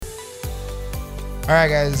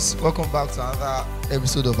Alright guys, welcome back to another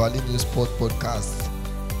episode of our New Sport Podcast.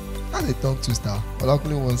 That's a tongue twister.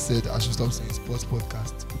 Luckily once said I should stop saying sports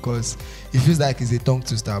podcast because it feels like it's a tongue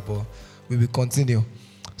twister, but we will continue.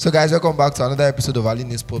 So guys, welcome back to another episode of our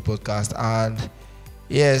New Sport Podcast. And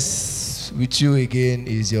yes, with you again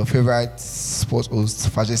is your favorite sports host,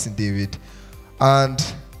 Fajesin David. And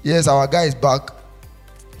yes, our guy is back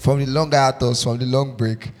from the long hiatus, from the long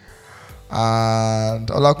break. And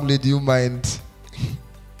Olakunle, do you mind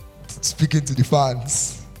speaking to the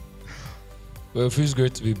fans? Well, it feels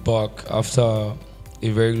great to be back after a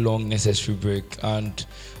very long necessary break, and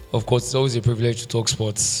of course it's always a privilege to talk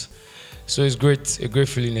sports, so it's a great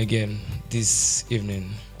feeling again this evening.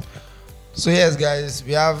 So yes guys,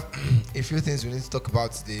 we have a few things we need to talk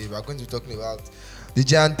about today. We are going to be talking about the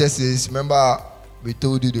Giantesses. Remember we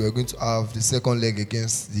told you they were going to have the second leg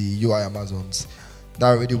against the UI Amazons. That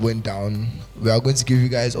already went down. We are going to give you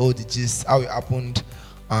guys all the gist, how it happened,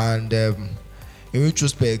 and in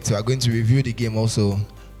retrospect, we are going to review the game also.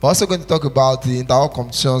 We're also going to talk about the inter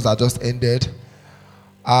competitions that just ended,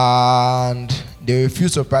 and there were a few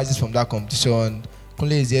surprises from that competition.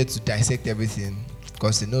 Kunle is here to dissect everything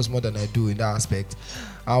because he knows more than I do in that aspect.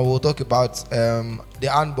 And we'll talk about the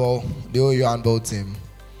handball, the OU handball team.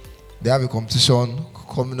 They have a competition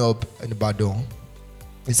coming up in Ibadan,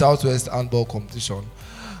 the Southwest handball competition.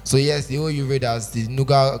 So yes, the OU Raiders, the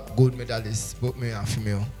Nuga gold medalists, both male and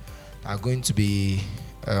female, are going to be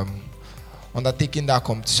undertaking that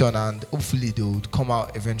competition, and hopefully they will come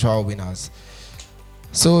out eventual winners.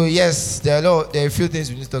 So yes, there are a few things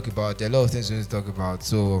we need to talk about. There are a lot of things we need to talk about.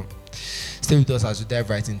 So stay with us as we dive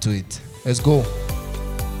right into it. Let's go.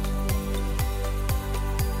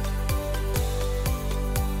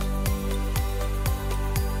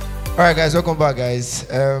 Alright guys, welcome back guys.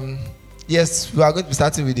 Yes, we are going to be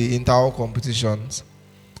starting with the inter competitions.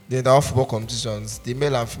 The inter football competitions, the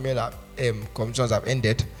male and female competitions have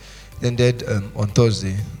ended. It ended on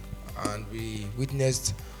Thursday, and we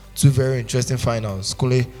witnessed two very interesting finals.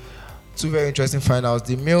 Two very interesting finals.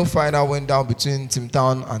 The male final went down between Team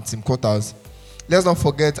Town and Team Quarters. Let's not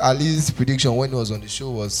forget Ali's prediction when he was on the show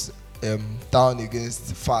was Town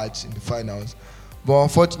against Fudge in the finals. But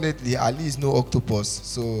unfortunately, Ali is no octopus,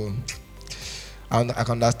 so I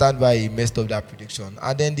can understand why he messed up that prediction.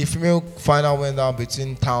 And then the female final went down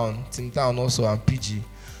between Team Town also, and PG.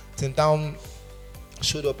 Team Town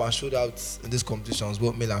showed up and showed out in these competitions,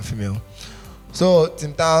 both male and female. So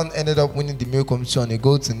Team Town ended up winning the male competition, a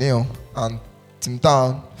goal to nil, and Team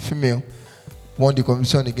Town female won the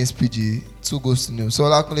competition against PG, 2 goals to nil. So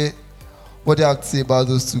luckily, what do you have to say about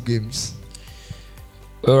those two games?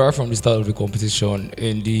 Well, right from the start of the competition,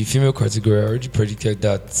 in the female category, I already predicted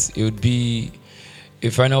that it would be a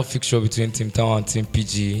final fixture between Team Town and Team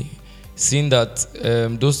PG. Seeing that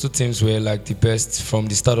those two teams were like the best from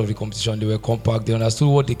the start of the competition, they were compact, they understood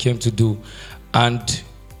what they came to do, and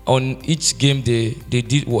on each game they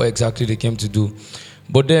did what exactly they came to do.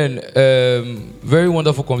 But then, very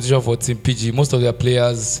wonderful competition for Team PG. Most of their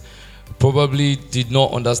players probably did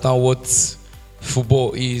not understand what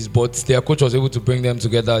football is, but their coach was able to bring them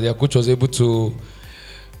together. Their coach was able to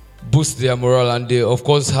boost their morale, and they of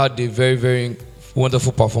course had a very, very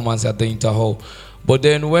wonderful performance at the Inter Hall. But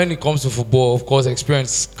then when it comes to football, of course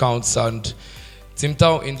experience counts, and Team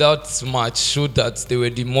Town in that match showed that they were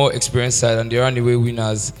the more experienced side and they ran away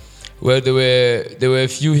winners. Well, there were a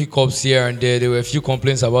few hiccups here and there were a few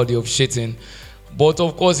complaints about the officiating, but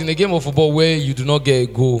of course in a game of football where you do not get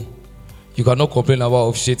a goal, you cannot complain about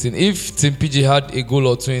officiating. If Team PG had a goal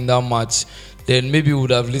or two in that match, then maybe we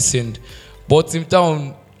would have listened. But Team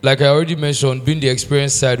Town, like I already mentioned, being the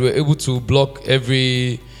experienced side, were able to block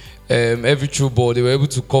every true ball. They were able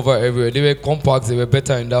to cover everywhere. They were compact. They were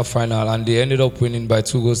better in that final, and they ended up winning by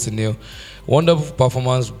 2 goals to nil. Wonderful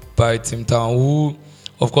performance by Team Town, who,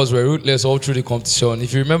 of course, were ruthless all through the competition.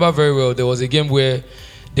 If you remember very well, there was a game where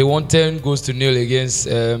they won 10 goals to nil against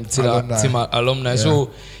Team Alumni. Yeah. So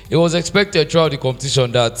it was expected throughout the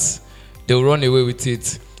competition that they will run away with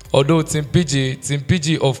it. Although Team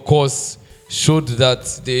PG, of course, showed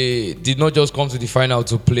that they did not just come to the final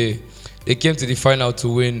to play. They came to the final to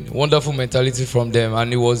win. Wonderful mentality from them,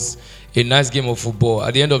 and it was a nice game of football.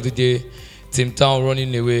 At the end of the day, Team Town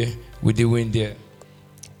running away with the win there.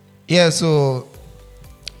 Yeah, so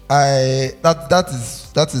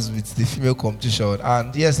that is with the female competition,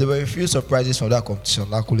 and yes, there were a few surprises from that competition.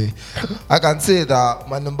 Luckily, I can say that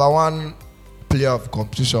my number one player of the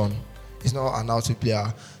competition is not an outing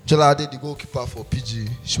player. Jolade, the goalkeeper for PG,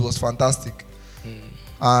 she was fantastic,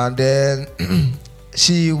 and then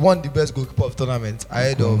she won the best goalkeeper of the tournament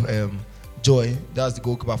ahead of Joy. That's the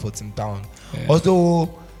goalkeeper for Team Town. Yeah.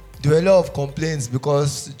 Although there were a lot of complaints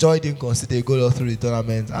because Joy didn't consider a goal all through the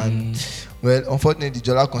tournament, and well, unfortunately,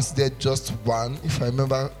 Jola considered just one, if I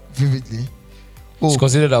remember vividly. It's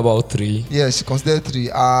considered about 3. Yeah, she considered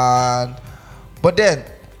 3, and but then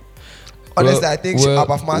honestly, I think our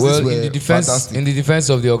performances were fantastic. In the defense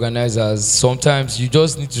of the organizers, sometimes you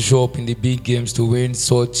just need to show up in the big games to win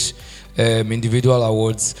such individual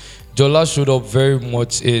awards. Jola showed up very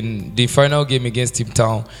much in the final game against Team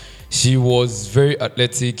Town. She was very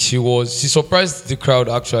athletic. She surprised the crowd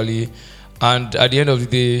actually, and at the end of the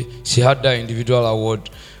day, she had that individual award.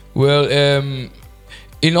 Well, in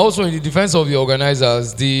the defense of the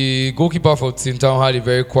organizers, the goalkeeper for Team Town had a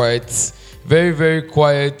very very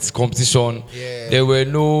quiet competition. Yeah. There were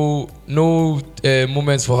no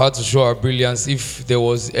moments for her to show her brilliance, if there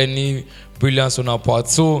was any brilliance on her part.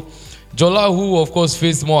 So Jola, who of course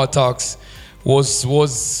faced more attacks,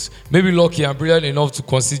 was maybe lucky and brilliant enough to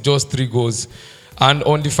concede just 3 goals. And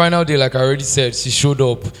on the final day, like I already said, she showed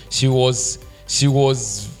up. She put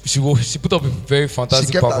up a very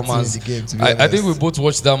fantastic performance. I think we both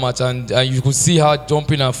watched that match, and you could see her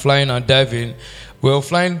jumping and flying and diving. Well,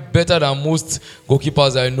 flying better than most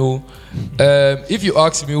goalkeepers I know. If you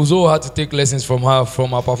ask me, Uzo had to take lessons from her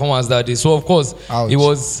performance that day. So of course, Ouch.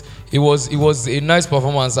 it was a nice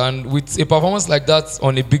performance, and with a performance like that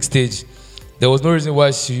on a big stage, there was no reason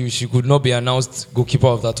why she could not be announced goalkeeper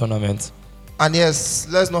of that tournament. And yes,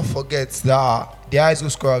 let's not forget that the highest goal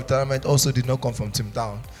scorer of the tournament also did not come from Team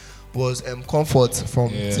Town. Was Comfort from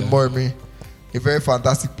Team Morimi. A very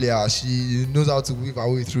fantastic player. She knows how to weave her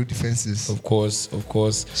way through defenses. Of course.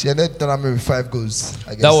 She ended the tournament with 5 goals,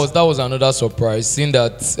 I guess. That was another surprise, seeing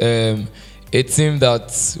that a team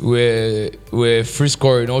that were free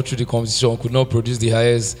scoring all through the competition could not produce the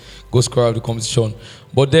highest goal scorer of the competition.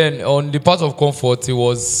 But then on the part of Comfort, it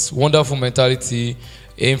was wonderful mentality.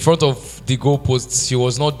 In front of the goalpost, she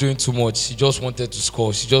was not doing too much. She just wanted to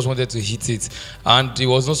score. She just wanted to hit it. And it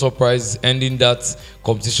was no surprise ending that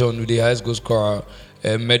competition with the highest goal scorer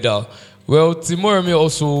medal. Well, Team Morimi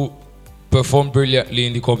also performed brilliantly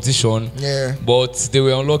in the competition. Yeah. But they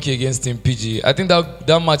were unlucky against Team PG. I think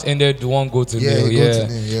that match ended 1-0 to nil.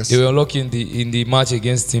 Yes. They were unlucky in the match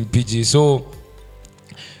against Team PG. So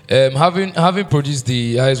having produced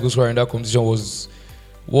the highest goal scorer in that competition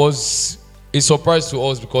was a surprise to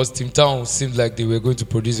us, because Team Town seemed like they were going to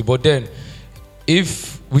produce it. But then,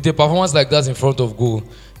 if with a performance like that in front of goal,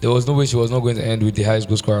 there was no way she was not going to end with the highest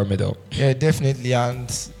goal scorer medal. Yeah, definitely.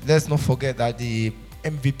 And let's not forget that the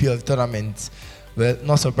MVP of the tournament, well,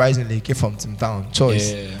 not surprisingly, came from Team Town.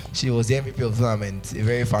 Choice. Yeah. She was the MVP of the tournament. A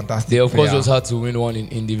very fantastic They of course player. just had to win one in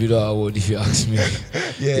individual award, if you ask me.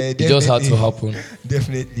 Yeah, it just had to happen.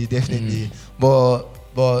 Definitely.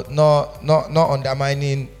 But not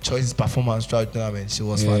undermining Choice's performance throughout the tournament. She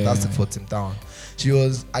was fantastic for Team Town. She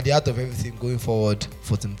was at the heart of everything going forward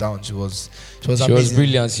for Team Town. She was amazing. She was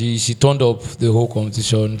brilliant. She turned up the whole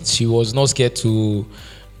competition. She was not scared to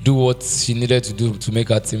do what she needed to do to make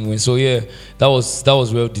her team win. So yeah, that was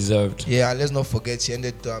well deserved. Yeah, and let's not forget she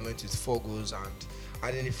ended the tournament with 4 goals and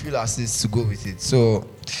then a few assists to go with it. So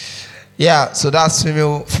yeah, so that's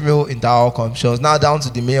female inter-house competitions. Now down to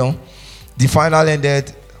the male. The final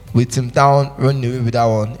ended with Team Town running away with that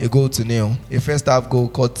one, a 0-0. A first half goal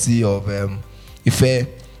courtesy of Ife.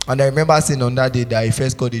 And I remember saying on that day that Ife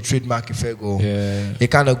scored a trademark Ife goal. Yeah. A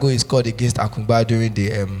kind of goal he scored against Akungba during the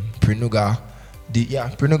Prenuga.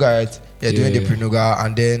 Prenuga, right? Yeah, during the Prenuga.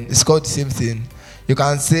 And then he scored the same thing. You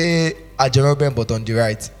can say Ajeroben, but on the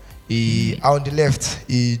right. On the left,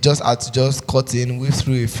 he just had to just cut in, weave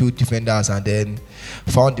through a few defenders, and then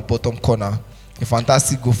found the bottom corner. A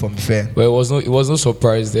fantastic goal from Ife. Well, it was no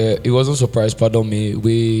surprise there. It was no surprise, pardon me.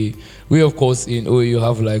 We of course in OAU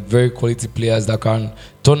have like very quality players that can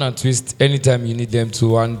turn and twist anytime you need them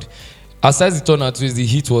to. And aside the turn and twist, the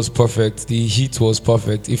hit was perfect.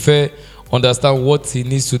 Ife understand what he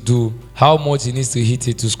needs to do, how much he needs to hit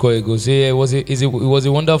it to score a goal. So yeah, it was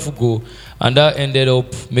a wonderful goal, and that ended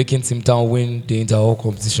up making Team Town win the entire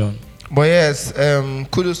competition. But yes,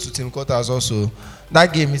 kudos to Team Quarters also.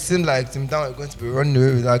 That game, it seemed like Team Town were going to be running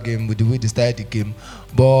away with that game with the way they started the game.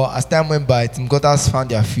 But as time went by, Team Quarters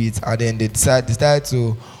found their feet, and then they decided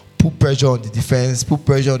to put pressure on the defense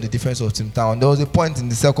of Team Town. There was a point in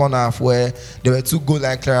the second half where there were 2 goal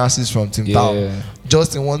line clearances from Team Town,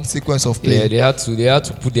 just in one sequence of play. Yeah, they had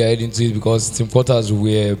to put their head into it because Team Quarters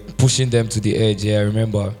were pushing them to the edge. Yeah, I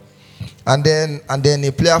remember. And then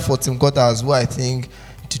a player for Team Quarters who I think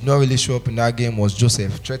did not really show up in that game was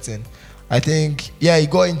Joseph Tretton. I think, he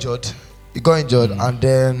got injured. And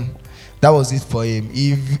then that was it for him.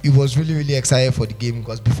 He was really, really excited for the game,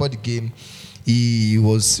 because before the game, he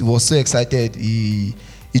was so excited. He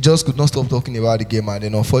he just could not stop talking about the game, and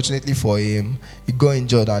then unfortunately for him, he got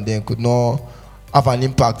injured and then could not have an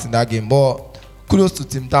impact in that game. But kudos to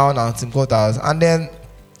Tim Town and Tim Quarters. And then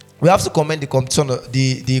we have to commend the competition,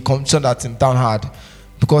 the competition that Tim Town had,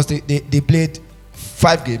 because they played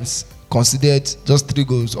 5 games, conceded just 3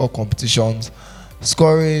 goals all competitions,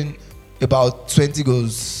 scoring about 20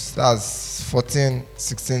 goals. That's 14,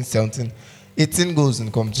 16, 17, 18 goals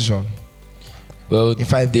in competition. Well, in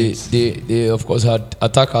 5 games. They of course had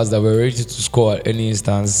attackers that were ready to score at any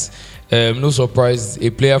instance. No surprise, a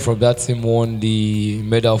player from that team won the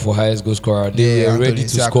medal for highest goal scorer. They were ready to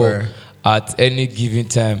score at any given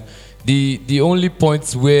time. The only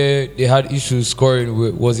points where they had issues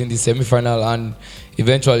scoring was in the semi-final and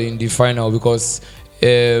eventually in the final, because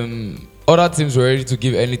other teams were ready to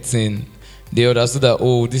give anything. They understood that,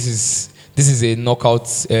 oh, this is a knockout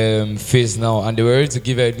phase now, and they were ready to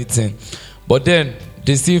give anything. But then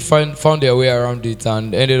they still found their way around it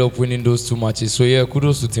and ended up winning those 2 matches. So yeah,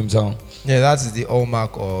 kudos to Tim Town. Yeah, that is the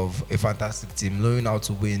hallmark of a fantastic team, knowing how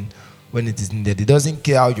to win when it is needed. It doesn't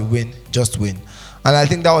care how you win, just win. And I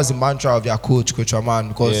think that was the mantra of their coach, Coach Rahman,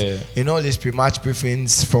 because in all his pre-match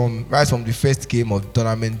briefings, right from the first game of the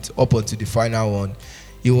tournament up until the final one,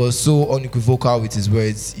 he was so unequivocal with his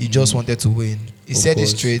words. He just wanted to win. He said it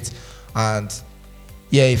straight, and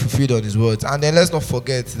yeah, he fulfilled on his words. And then let's not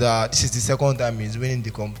forget that this is the second time he's winning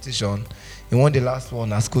the competition. He won the last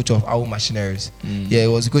one as coach of AWO Machineries. Yeah, he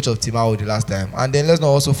was the coach of Team AWO the last time. And then let's not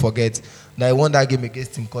also forget that he won that game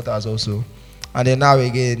against Team Quarters also. And then now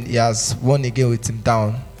again, he has won again with Team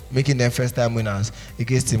Town, making them first time winners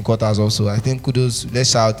against Team Quarters also. I think kudos, big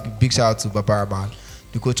shout out to Baba Rahman,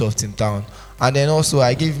 the coach of Team Town. And then also,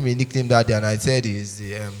 I gave him a nickname that day, and I said he's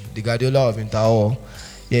the Guardiola of Inter-AWO.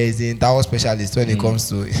 Yeah, he's the Inter-AWO specialist when it comes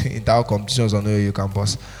to Inter-AWO competitions on OAU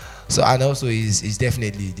campus. So, and also he's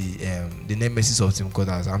definitely the nemesis of Team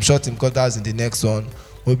Quarters. I'm sure Team Quarters in the next one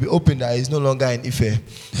will be hoping that he's no longer in Ife.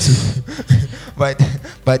 by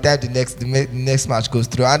the time the next match goes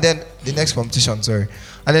through, and then the next competition, sorry.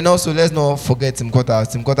 And then also, let's not forget Team Quarters.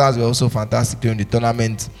 Team Quarters were also fantastic during the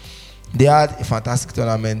tournament. They had a fantastic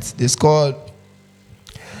tournament. They scored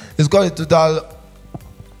a total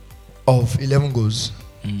of 11 goals.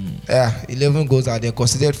 Yeah, 11 goals, and they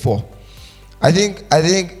conceded 4. I think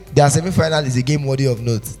their semi-final is a game worthy of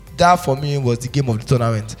note. That for me was the game of the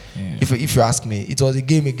tournament. If you ask me, it was a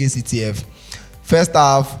game against ETF. First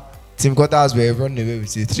half, Team Quarters were running away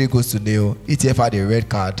with it, 3-0. ETF had a red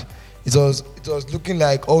card. It was looking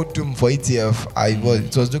like all doom for ETF.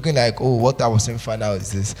 It was looking like, oh, what type of semi-final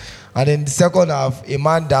is this? And then the second half, a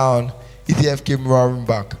man down, ETF came roaring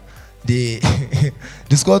back. They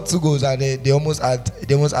scored 2 goals, and they almost had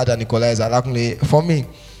an equalizer. Luckily for me,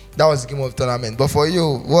 that was the game of the tournament. But for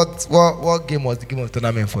you, what game was the game of the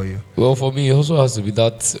tournament for you? Well, for me, it also has to be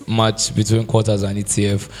that match between Quarters and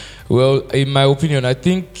ETF. Well, in my opinion, I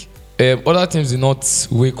think other teams did not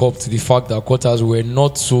wake up to the fact that Quarters were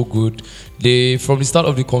not so good. From the start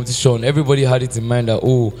of the competition, everybody had it in mind that,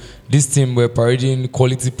 oh, this team were parading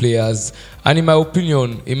quality players. And in my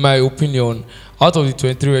opinion, out of the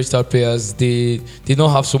 23 registered players, they did not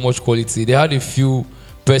have so much quality. They had a few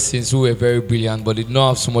persons who were very brilliant, but they did not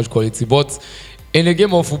have so much quality. But in a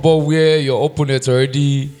game of football where your opponents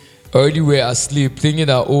already were asleep, thinking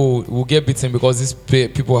that, oh, we'll get beaten because these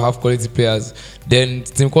people have quality players, then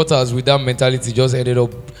Team Quarters with that mentality just ended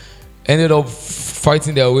up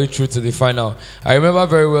fighting their way through to the final. I remember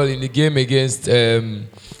very well in the game against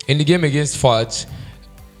Fudge.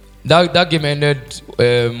 That game ended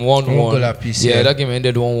 1-1. Yeah, that game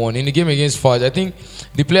ended 1-1. In the game against Fudge, I think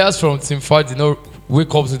the players from Team Fudge did not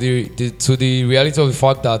wake up to the reality of the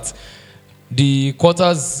fact that the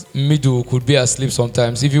Quarters middle could be asleep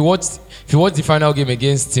sometimes. If you watch the final game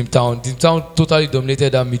against Team Town totally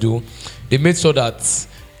dominated that middle. They made sure that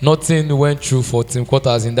nothing went through for Team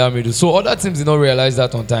Quarters in that middle. So other teams did not realize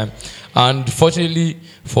that on time. And fortunately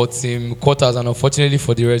for Team Quarters and unfortunately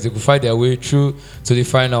for the rest, they could fight their way through to the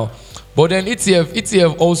final. But then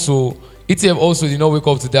ETF also did not wake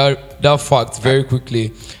up to that fact very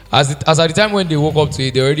quickly. As at the time when they woke up to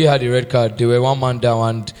it, they already had a red card. They were 1 man down,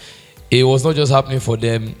 and it was not just happening for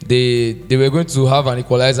them. They were going to have an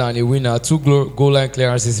equalizer and a winner, 2 goal line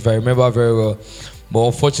clearances, if I remember very well. But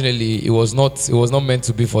unfortunately, it was not meant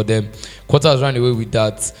to be for them. Quarters ran away with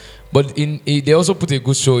that. But they also put a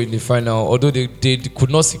good show in the final, although they could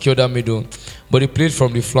not secure that middle. But they played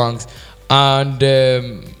from the flanks. And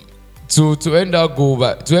to end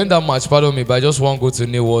that match, by just 1 goal to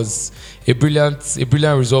nil was a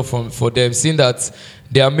brilliant result for them, seeing that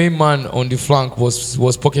their main man on the flank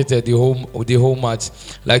was pocketed the whole match.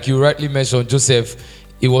 Like you rightly mentioned, Joseph,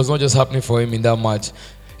 it was not just happening for him in that match.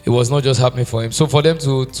 it was not just happening for him. So for them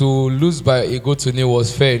to lose by a goal to nil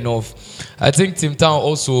was fair enough. I think Team Town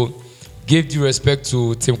also gave due respect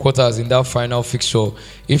to Team Quarters in that final fixture.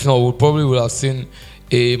 If not, we probably would have seen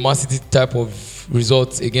a Man City type of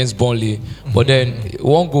result against Burnley. But then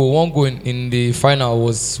one goal in the final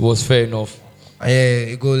was fair enough. Yeah,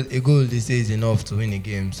 a goal they say is enough to win a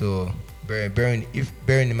game. So bearing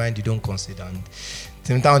in mind you don't concede, and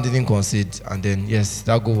Team Town didn't concede, and then yes,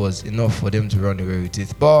 that goal was enough for them to run away with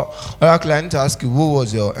it. But Oracle, I need to ask you, who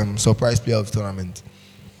was your surprise player of the tournament?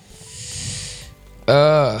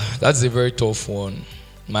 That's a very tough one.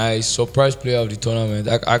 My surprise player of the tournament,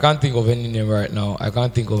 I can't think of any name right now.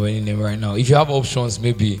 If you have options,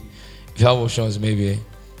 maybe.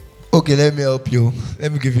 Okay, let me help you.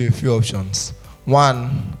 Let me give you a few options.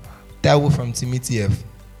 1, Taiwo from Team ETF.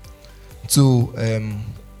 2,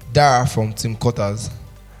 Dara from Team Quarters.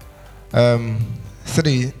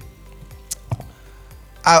 3,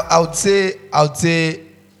 I would say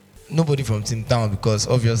nobody from Team Town, because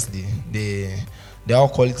obviously they're all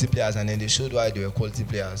quality players, and then they showed why they were quality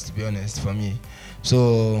players, to be honest, for me.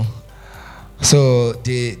 So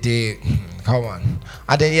they come on.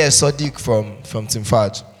 And then yes, Sadiq from Team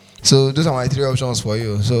Fudge. So those are my 3 options for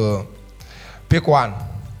you. So pick one.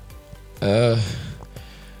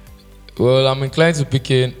 Well, I'm inclined to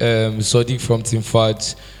pick in Sadiq from Team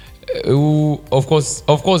Fudge. Who, of course,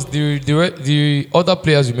 the other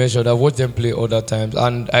players you mentioned, I've watched them play other times,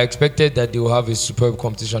 and I expected that they will have a superb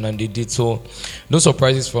competition, and they did. So, no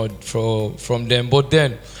surprises from them. But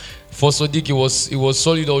then, for Sadiq, it was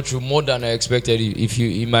solid all through, more than I expected.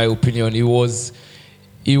 In my opinion, it was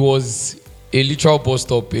a literal bust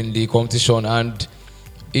up in the competition, and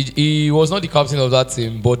he was not the captain of that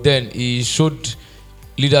team, but then he showed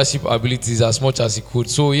leadership abilities as much as he could.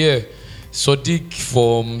 So yeah, Sadiq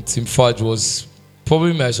from Team Fudge was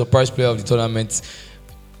probably my surprise player of the tournament.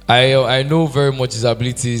 I know very much his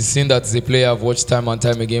abilities, seeing that he's a player I've watched time and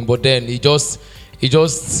time again, but then he just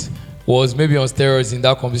was maybe on steroids in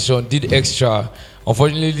that competition, did extra.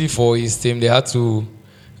 Unfortunately for his team, they had to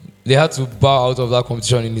bow out of that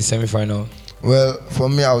competition in the semi-final. Well, for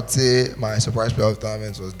me, I would say my surprise player of the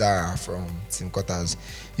tournament was Dara from Team Quarters.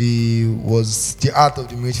 He was the art of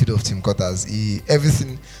the midfield of Team Quarters.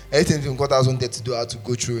 Everything Team Quarters wanted to do had to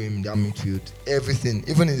go through him in their midfield. Everything,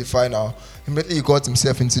 even in the final, immediately he got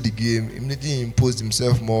himself into the game. Immediately he imposed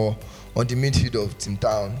himself more on the midfield of Team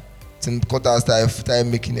Town. Team Quarters started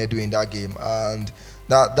making headway in that game, and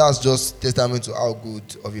that's just testament to how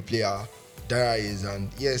good of a player Dara is.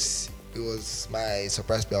 And yes, it was my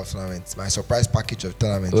surprise player of the tournament, my surprise package of the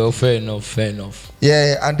tournament. Well, fair enough.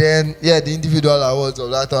 Yeah, and then the individual awards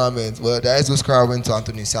of that tournament. Well, the highest goal scorer went to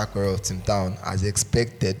Anthony Sakura of Team Town, as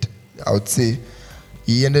expected. I would say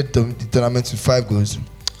he ended the tournament with 5 goals,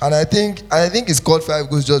 and I think he scored 5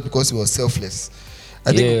 goals just because he was selfless.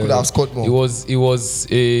 I think he could have scored more. He was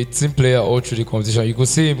a team player all through the competition. You could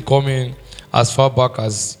see him coming as far back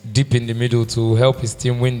as deep in the middle to help his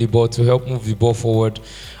team win the ball, to help move the ball forward.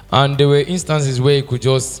 And there were instances where he could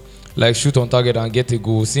just like shoot on target and get a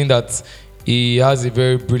goal, seeing that he has a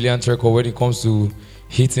very brilliant record when it comes to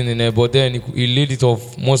hitting in there. But then he laid it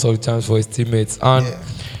off most of the times for his teammates. And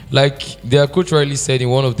like their coach rightly said in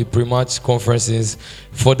one of the pre-match conferences,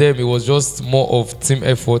 for them it was just more of team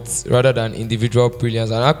effort rather than individual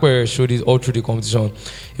brilliance. And Akpere showed it all through the competition.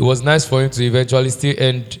 It was nice for him to eventually still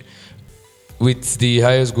end with the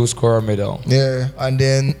highest goal scorer medal. Yeah, and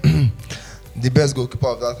then the best goalkeeper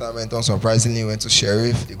of that tournament, unsurprisingly, went to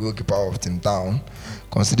Sheriff, the goalkeeper of Team Town,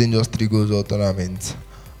 conceding just 3 goals all tournament.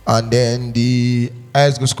 And then the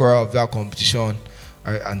highest goal scorer of that competition,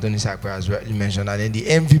 Anthony Sakura, as rightly mentioned. And then the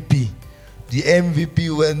MVP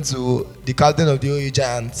went to the captain of the OU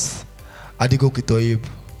Giants, Adigo Kitoyib.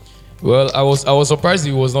 Well, I was surprised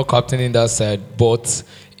he was not captaining that side, but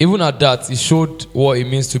even at that, he showed what it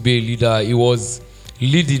means to be a leader. He was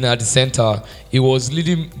leading at the center. He was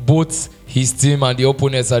leading both his team and the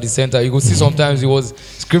opponents at the center. You could see sometimes he was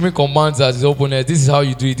screaming commands at his opponents. This is how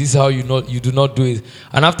you do it. This is how you do not do it.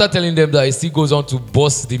 And after telling them that, he still goes on to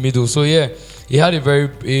bust the middle. So yeah, he had a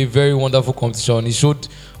very wonderful competition. He showed,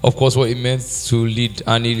 of course, what it meant to lead,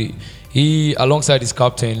 and he alongside his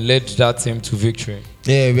captain led that team to victory.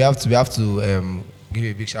 Yeah, we have to give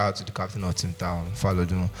a big shout out to the captain of Team Town,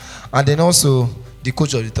 Falodun, and then also the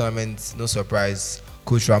coach of the tournament. No surprise,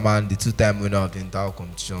 Coach Rahman, the 2-time winner of the entire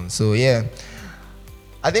competition. So yeah,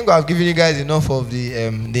 I think I've given you guys enough of the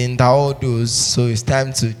entire dose. So it's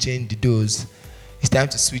time to change the dose. It's time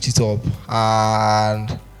to switch it up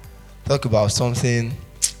and talk about something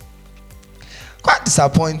quite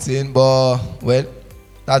disappointing, but well,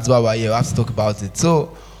 that's why we're here. We have to talk about it.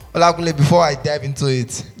 So Olakunle, before I dive into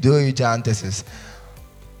it, the OU Giantesses,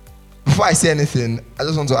 before I say anything, I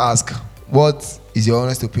just want to ask, what is your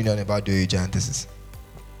honest opinion about the OU Giantesses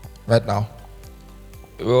right now?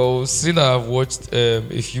 Well, since I've watched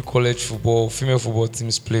a few college football, female football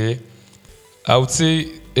teams play, I would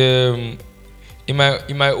say, in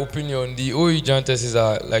my opinion, the OE Giantesses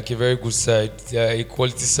are like a very good side. They are a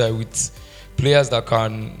quality side with players that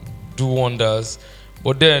can do wonders.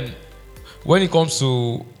 But then, when it comes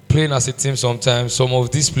to playing as a team, sometimes some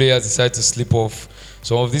of these players decide to slip off.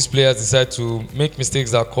 Some of these players decide to make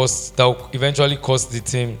mistakes that will eventually cost the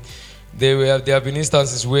team. There have been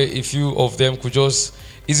instances where a few of them could just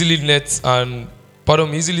easily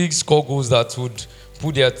score goals that would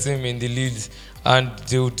put their team in the lead, and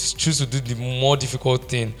they would choose to do the more difficult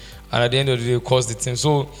thing, and at the end of the day cost the team.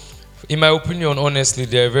 So in my opinion, honestly,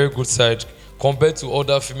 they're a very good side compared to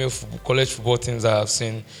other college football teams I have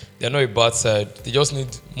seen. They're not a bad side. They just need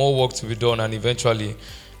more work to be done, and eventually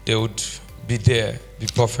they would be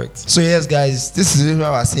perfect. So yes, guys, this is why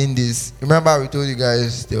we're saying this. Remember, we told you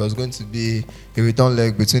guys there was going to be a return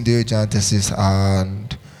leg between the Giantesses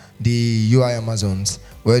and the UI Amazons,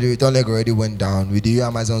 where the return leg already went down with the UI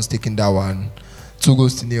Amazons taking that one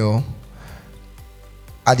 2-0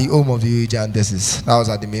 at the home of the Giantesses. That was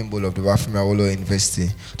at the main bowl of the Bafemi Awolowo University.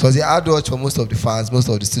 It was a hard watch for most of the fans, most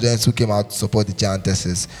of the students who came out to support the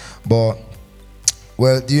Giantesses. But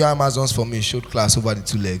well, the UI Amazons for me showed class over the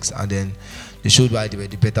two legs, and then they showed why they were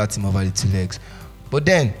the better team over the two legs. But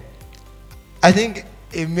then, I think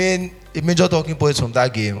a major talking point from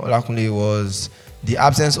that game, Olakunle, was the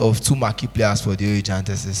absence of two marquee players for the OU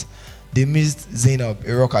Giantesses. They missed Zainab,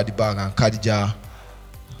 a rock at the back, and Khadija,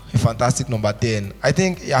 a fantastic number 10. I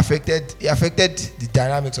think it affected the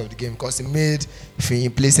dynamics of the game because it made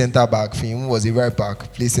Fihim play centre back. Fihim was a right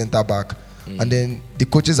back, play centre back. And then the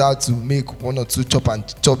coaches had to make one or two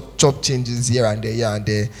chop changes here and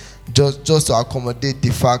there, just to accommodate the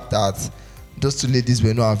fact that those two ladies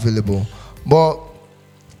were not available. But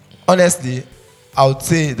honestly, I would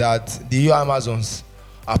say that the UI Amazons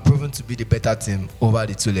are proven to be the better team over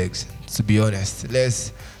the two legs. To be honest,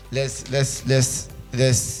 let's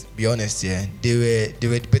be honest here. They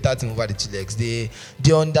were the better team over the two legs. They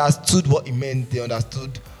understood what it meant. They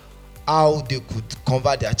understood how they could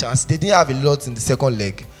convert their chances. They didn't have a lot in the second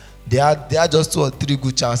leg. They had just 2 or 3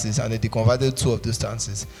 good chances, and they converted 2 of those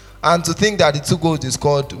chances. And to think that the 2 goals they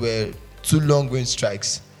scored were 2 long-range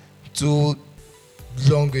strikes,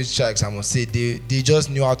 I must say. They just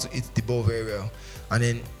knew how to hit the ball very well. And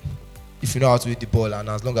then, if you know how to hit the ball, and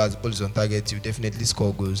as long as the ball is on target, you definitely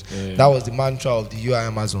score goals. Yeah. That was the mantra of the UI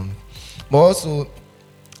Amazon. But also,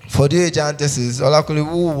 for the OU Giantesses, Olakunle,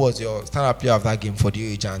 who was your stand-up player of that game for the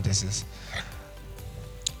OU Giantesses?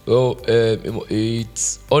 Well,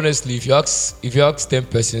 it's honestly, if you ask 10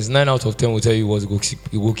 persons, 9 out of 10 will tell you it was a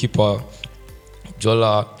goalkeeper,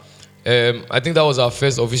 Jola. I think that was our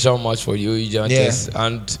first official match for the OU Giantesses,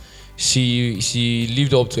 and she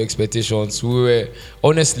lived up to expectations. I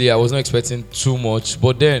was not expecting too much,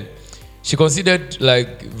 but then she conceded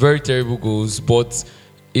like very terrible goals, but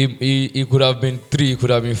it could have been 3, it could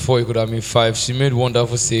have been 4, it could have been 5. She made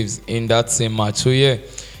wonderful saves in that same match. So yeah,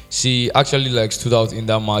 she actually stood out in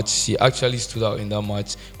that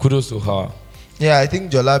match. Kudos to her. Yeah, I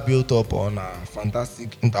think Jola built up on a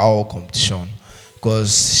fantastic inter-hour competition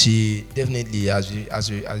because she definitely, as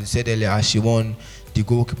you said earlier, she won the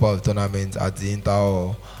goalkeeper of the tournament at the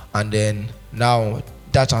inter-hour, and then now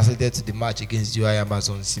that translated to the match against UI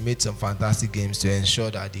Amazon. She made some fantastic games to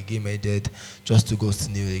ensure that the game ended just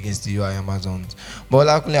 2-0 against the UI Amazons. But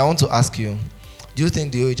luckily, I want to ask you, do you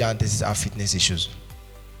think the OU Giantesses have fitness issues?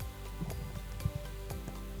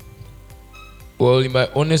 Well, in my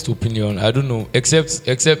honest opinion, I don't know.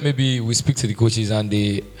 Except maybe we speak to the coaches and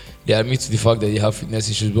they admit to the fact that they have fitness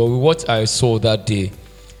issues. But with what I saw that day,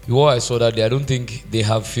 I don't think they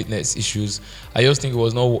have fitness issues. I just think it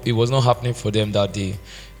was not happening for them that day.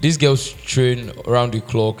 These girls train around the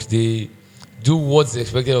clock. They do what's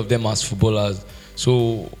expected of them as footballers.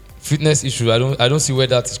 So fitness issues, I don't see where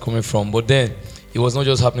that is coming from. But then it was not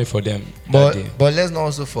just happening for them that day. But let's not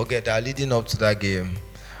also forget that leading up to that game,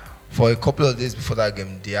 for a couple of days before that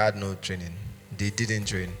game, they had no training. They didn't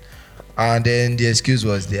train. And then the excuse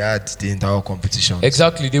was they had the entire competition.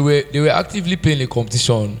 Exactly. They were actively playing a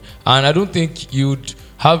competition. And I don't think you'd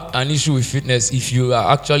have an issue with fitness if you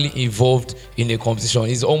are actually involved in a competition.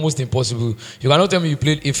 It's almost impossible. You cannot tell me you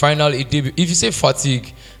played a final a day. If you say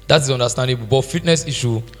fatigue, that is understandable. But fitness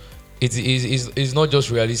issue, it is not just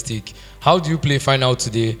realistic. How do you play final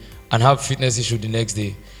today and have fitness issue the next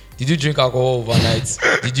day? Did you drink alcohol overnight?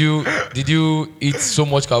 did you eat so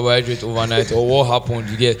much carbohydrate overnight, or what happened?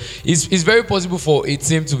 You get it's very possible for a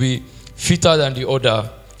team to be fitter than the other,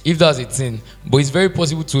 if that's a thing. But it's very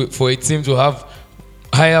possible for a team to have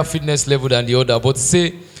higher fitness level than the other. But to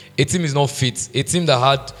say a team is not fit, a team that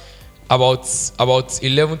had about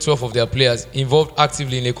 11, 12 of their players involved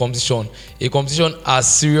actively in a competition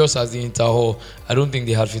as serious as the Interhall, I don't think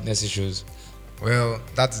they had fitness issues. Well,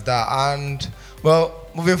 that's that. And well,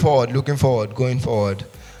 moving forward, looking forward, going forward,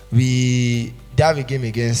 they have a game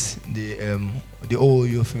against the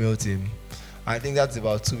OOU female team. I think that's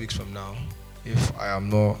about 2 weeks from now, if I am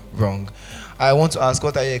not wrong. I want to ask,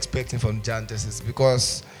 what are you expecting from Giantesses?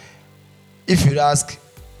 Because if you ask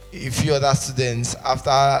a few other students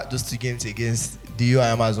after those 2 games against the UI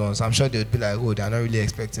Amazons, I'm sure they would be like, oh, they're not really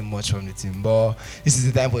expecting much from the team. But this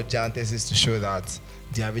is the time for Giantesses to show that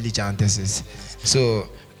they are really Giantesses. So,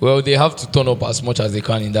 well, they have to turn up as much as they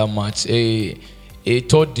can in that match. A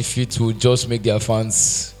third defeat will just make their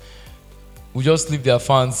fans, will just leave their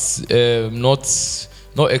fans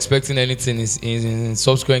not expecting anything in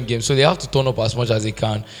subsequent games. So they have to turn up as much as they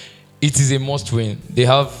can. It is a must win. They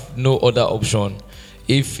have no other option.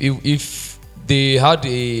 If they had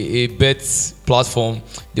a bet platform,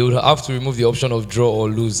 they would have to remove the option of draw or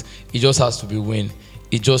lose. It just has to be win.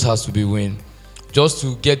 It just has to be win. Just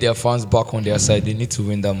to get their fans back on their side, they need to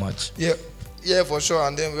win that match. Yeah, for sure.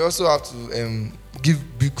 And then we also have to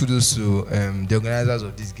give big kudos to the organizers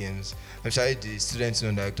of these games, especially the students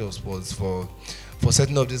and director of sports for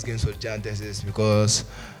setting up these games for Giantesses, because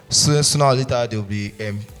sooner or later they'll be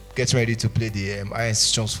getting ready to play the Higher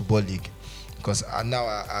Institutions Football League. Because now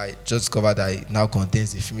I just discovered that it now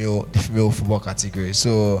contains the female football category.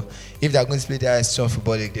 So if they're going to play the ISL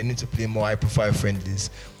Football League, they need to play more high-profile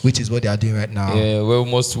friendlies, which is what they are doing right now. Yeah, well,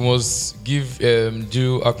 we must give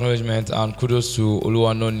due acknowledgement and kudos to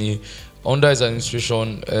Oluwanoni. Under his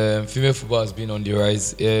administration, female football has been on the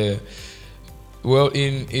rise. Well,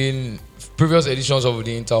 in previous editions of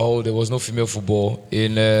the Interhall, there was no female football.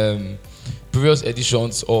 In previous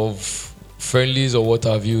editions of friendlies or what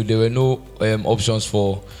have you, there were no options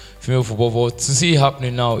for female football. But to see it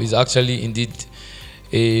happening now is actually indeed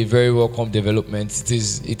a very welcome development.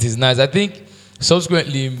 It is nice. I think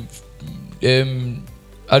subsequently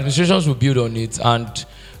administrations will build on it and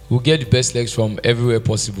will get the best legs from everywhere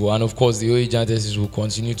possible. And of course, the OE Giantesses will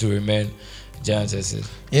continue to remain Giantesses.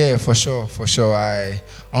 Yeah, for sure. I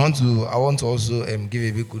want to also give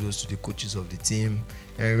a big kudos to the coaches of the team,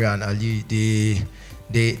 Henry and Ali.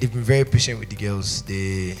 They've been very patient with the girls.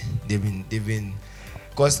 They've been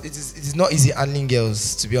because it is not easy handling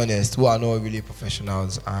girls, to be honest, who are not really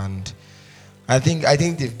professionals. And I think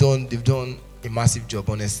they've done a massive job,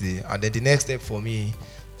 honestly. And then the next step for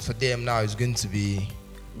them now is going to be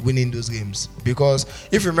winning those games. Because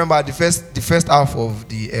if you remember the first half of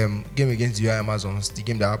the game against the UI Amazons, the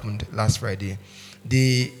game that happened last Friday,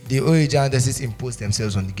 the OA Giantesses imposed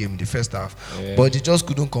themselves on the game in the first half, but they just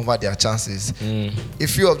couldn't convert their chances. A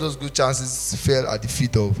few of those good chances fell at the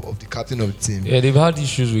feet of the captain of the team. Yeah, they've had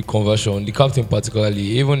issues with conversion, the captain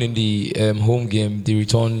particularly. Even in the home game, the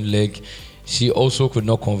return leg, she also could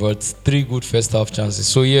not convert 3 good first half chances.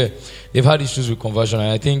 So yeah, they've had issues with conversion,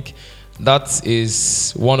 and I think that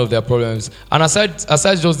is one of their problems. And aside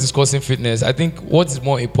just discussing fitness, I think what is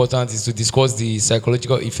more important is to discuss the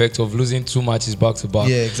psychological effect of losing 2 matches back to back.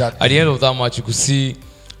 Yeah, exactly. At the end of that match, you could see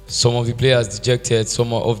some of the players dejected.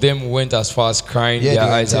 Some of them went as far as crying their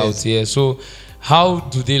eyes out. Yeah. So how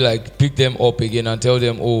do they pick them up again and tell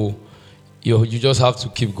them, oh, you just have to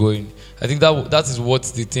keep going? I think that is what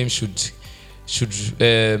the team should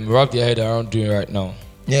wrap their head around doing right now.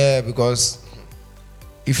 Yeah, because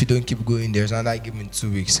if you don't keep going, there's another game in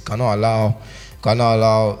 2 weeks. You cannot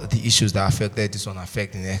allow the issues that affected this one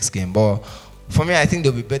affect the next game. But for me, I think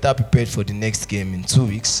they'll be better prepared for the next game in 2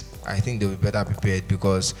 weeks. I think they'll be better prepared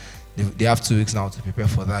because they have 2 weeks now to prepare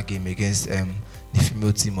for that game against the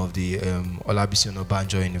female team of the Olabisi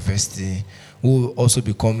Onabanjo University, who will also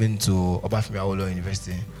be coming to Obafemi Awolowo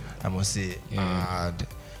University, I must say. Yeah. And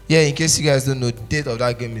yeah, in case you guys don't know, the date of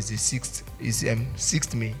that game is the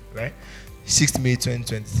 6th May, right? 6th May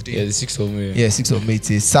 2023. Yeah, the 6th of May. Yeah, 6th of May. It's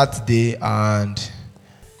a Saturday and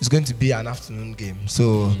it's going to be an afternoon game.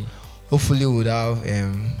 So hopefully we'll have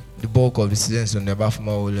the bulk of the students on the Obafemi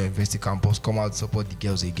Awolowo University campus come out to support the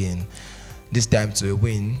girls again. This time to a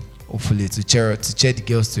win. Hopefully to cheer the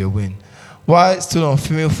girls to a win. While still on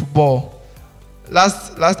female football,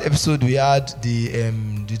 last episode we had the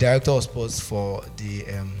director of sports for the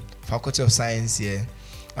Faculty of Science here,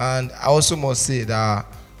 and I also must say that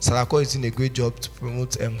Salako is doing a great job to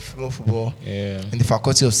promote female football in the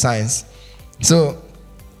Faculty of Science. So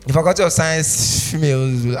The Faculty of Science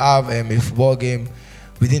females will have a football game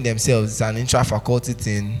within themselves. It's an intra-faculty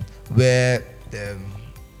thing where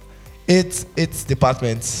eight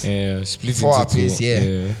departments, Yeah, split four into two. apiece,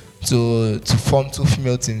 yeah, to form two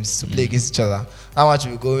female teams to play against each other. That match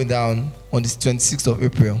will be going down on the 26th of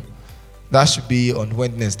April. That should be on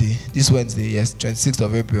Wednesday. This Wednesday, yes, 26th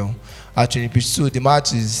of April at Training Pitch. So the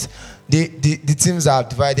match is the teams are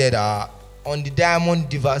divided on the Diamond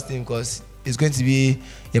Divas team, because it's going to be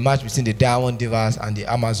a match between the Diamond Divas and the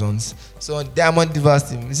Amazons. So on the Diamond Divas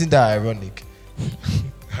team, isn't that ironic?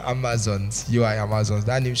 Amazons, you are Amazons.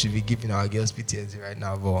 That name should be given our girls PTSD right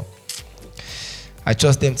now, but I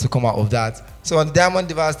trust them to come out of that. So on the Diamond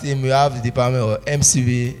Divas team, we have the department of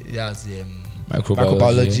MCB, that's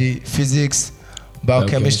microbiology, physics,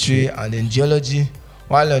 biochemistry, and then geology.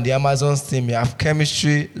 While on the Amazons team, we have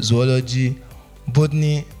chemistry, zoology,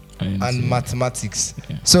 botany, and mathematics.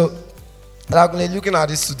 Yeah. So, looking at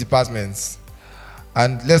these two departments,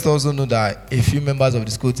 and let's also know that a few members of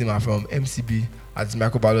the school team are from MCB, as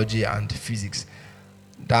microbiology and physics.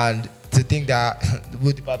 And to think that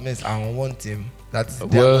both departments are on one team, that's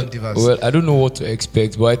Diamond Divas. Well, I don't know what to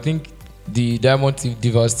expect, but I think the Diamond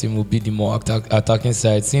Divas team will be the more attacking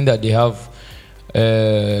side, seeing that they have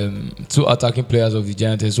two attacking players of the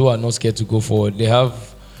Giants who are not scared to go forward. They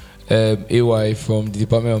have AY from the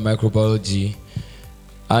Department of Microbiology,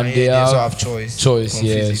 and they have choice. Yeah,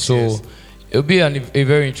 physics, so yes. It'll be a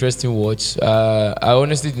very interesting watch. I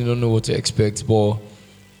honestly do not know what to expect, but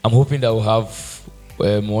I'm hoping that we'll have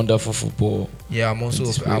wonderful football. Yeah, I'm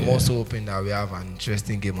also hoping that we have an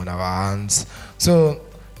interesting game on our hands. So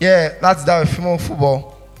yeah, that's that with female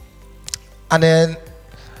football. And then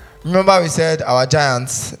remember we said our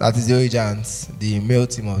Giants, that is the OE Giants, the male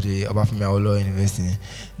team of the Obafemi Awolowo University,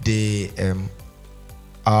 they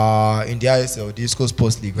are in the ISL, the East Coast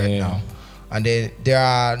Sports League right now. And then they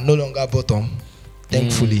are no longer bottom,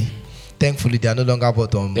 thankfully. Thankfully, they are no longer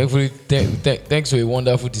bottom. Thankfully, thanks to a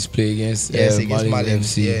wonderful display against Mali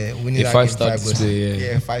MC. Yeah, winning that 5-star display.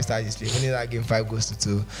 Yeah, 5-star display. Winning that game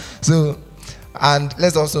 5-2. So, and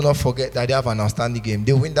let's also not forget that they have an outstanding game.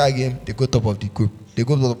 They win that game, they go top of the group. They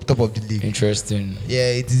go top of the league. Interesting.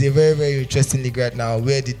 Yeah, it is a very, very interesting league right now,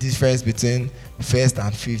 where the difference between first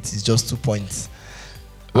and fifth is just 2 points.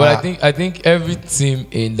 Well, I think every team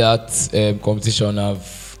in that competition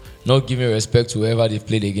have not given respect to whoever they've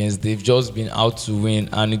played against. They've just been out to win,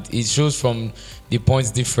 and it shows from the points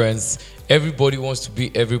difference. Everybody wants to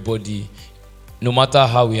beat everybody, no matter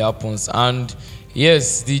how it happens. And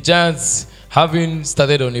yes, the Giants, having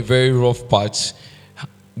started on a very rough patch,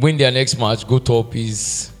 win their next match, go top,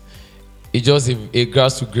 it's just a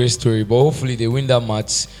grass to grace story. But hopefully they win that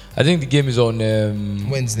match. I think the game is on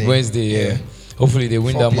Wednesday. Yeah. Hopefully they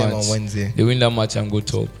win that match. On Wednesday. They win that match and go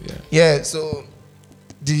top. Yeah. So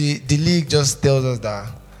the league just tells us that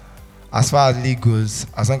as far as league goes,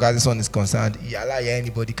 as long as this one is concerned,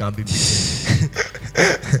 anybody can be beaten.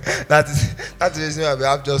 That's the reason why we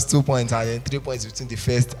have just 2 points and then 3 points between the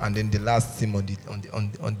first and then the last team on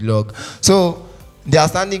the log. So the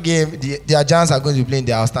outstanding game, the Giants are going to be playing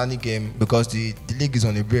the outstanding game because the league is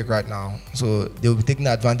on a break right now. So they will be taking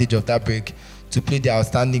advantage of that break to play the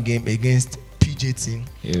outstanding game against PJ team,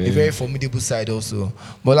 a very formidable side also.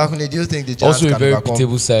 But Lakunle, do you think the Giants also a very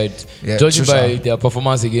beatable side? Yeah, judging by their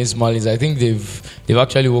performance against Marlins, I think they've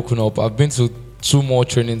actually woken up. I've been to 2 more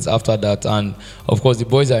trainings after that, and of course the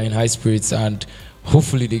boys are in high spirits, and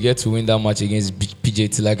hopefully they get to win that match against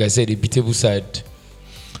PJT. Like I said, a beatable side.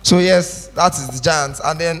 So yes, that is the Giants,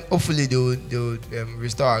 and then hopefully they will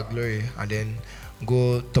restore our glory and then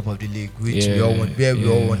go top of the league, which we all want, where we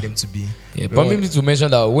all want them to be. Yeah, permit me to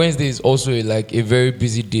mention that Wednesday is also a very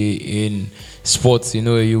busy day in sports. You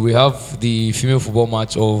know, we have the female football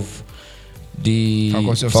match of the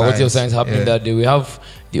Faculty of Science happening that day. We have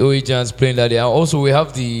the OE Giants playing that day, and also we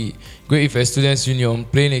have the Great Ife Students Union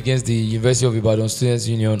playing against the University of Ibadan Students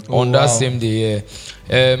Union on that same day.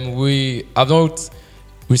 We have not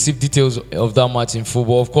received details of that match in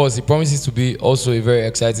football. Of course, it promises to be also a very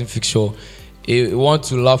exciting fixture. I want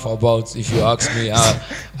to laugh about, if you ask me.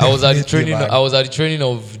 I was at the training. I was at the training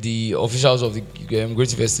of the officials of the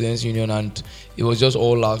Great Ife Students Union, and it was just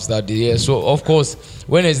all laughs that day. Yeah. So of course,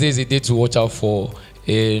 Wednesday is a day to watch out for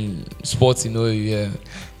in sports. You know, yeah,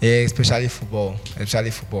 especially football.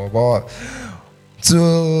 But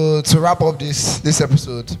to wrap up this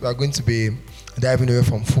episode, we are going to be diving away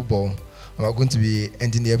from football, and we are going to be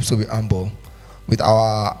ending the episode with handball, with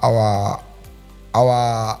our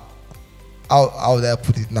how would I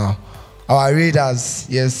put it now? Our Raiders,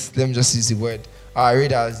 yes, let me just use the word. Our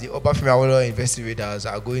Raiders, the Obafemi Awolowo University Raiders,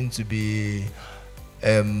 are going to be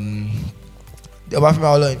the Obafemi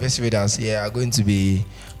Awolowo University Raiders, are going to be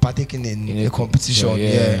partaking in a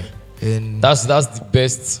competition. And that's the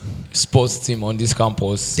best sports team on this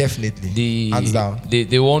campus. Definitely, hands down.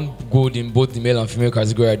 They won gold in both the male and female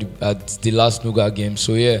category at the last Nuga game.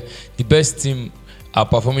 So the best team are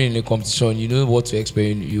performing in a competition. You know what to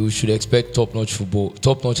expect. You should expect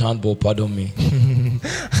top-notch handball. Pardon me.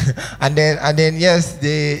 and then yes,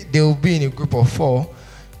 they will be in a group of 4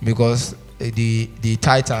 because the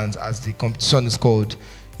Titans, as the competition is called,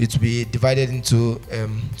 it will be divided into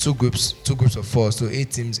 2 groups of 4. So 8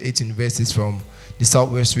 teams, 8 universities from the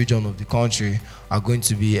southwest region of the country are going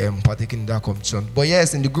to be partaking in that competition. But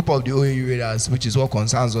yes, in the group of the OAU Raiders, which is what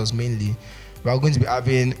concerns us mainly, we are going to be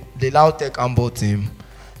having the Lautech handball team,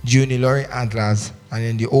 Unilori Antlers, and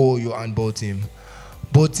then the OAU handball team.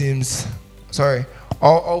 Both teams,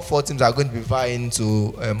 all 4 teams are going to be vying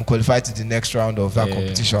to qualify to the next round of that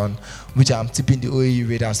competition, which I'm tipping the OAU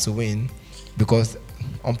Raiders to win because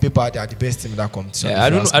on paper they are the best team in that competition. I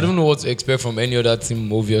don't know what to expect from any other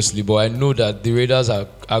team, obviously, but I know that the Raiders are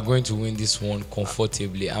going to win this one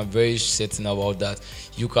comfortably. I'm very certain about that.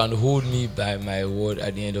 You can hold me by my word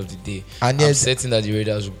at the end of the day. And I'm certain that the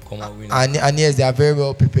Raiders will come and win. And yes, they are very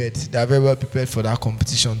well prepared. They are very well prepared for that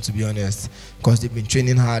competition, to be honest, because they've been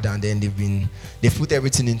training hard and then they put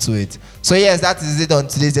everything into it. So yes, that is it on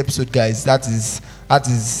today's episode, guys. That is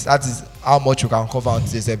how much we can cover on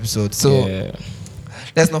today's episode. So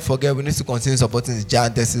let's not forget, we need to continue supporting the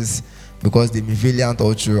Giantesses because they've been valiant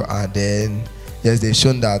all through, and then yes, they've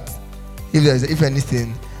shown that if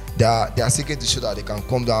anything, they are seeking to show that they can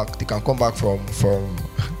come back from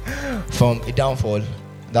a downfall.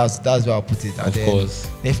 That's where I put it. And of course,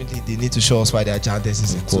 definitely they need to show us why they are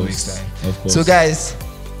Giantesses in 2 weeks time. Of course. So guys,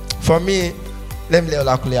 for me, let me let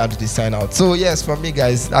Olakule do the sign out. So yes, for me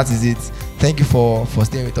guys, that is it. Thank you for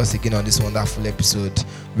staying with us again on this wonderful episode.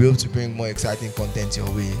 We hope to bring more exciting content your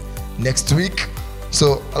way next week.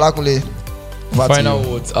 So Olakule, final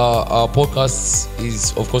words. Our podcast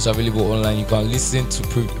is of course available online. You can listen to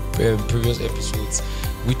previous episodes.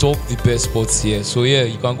 We talk the best sports here. So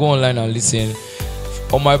you can go online and listen.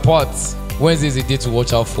 On my part, Wednesday is a day to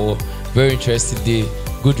watch out for. Very interesting day.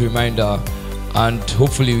 Good reminder. And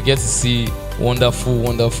hopefully we get to see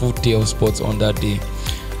wonderful day of sports on that day.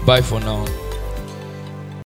 Bye for now.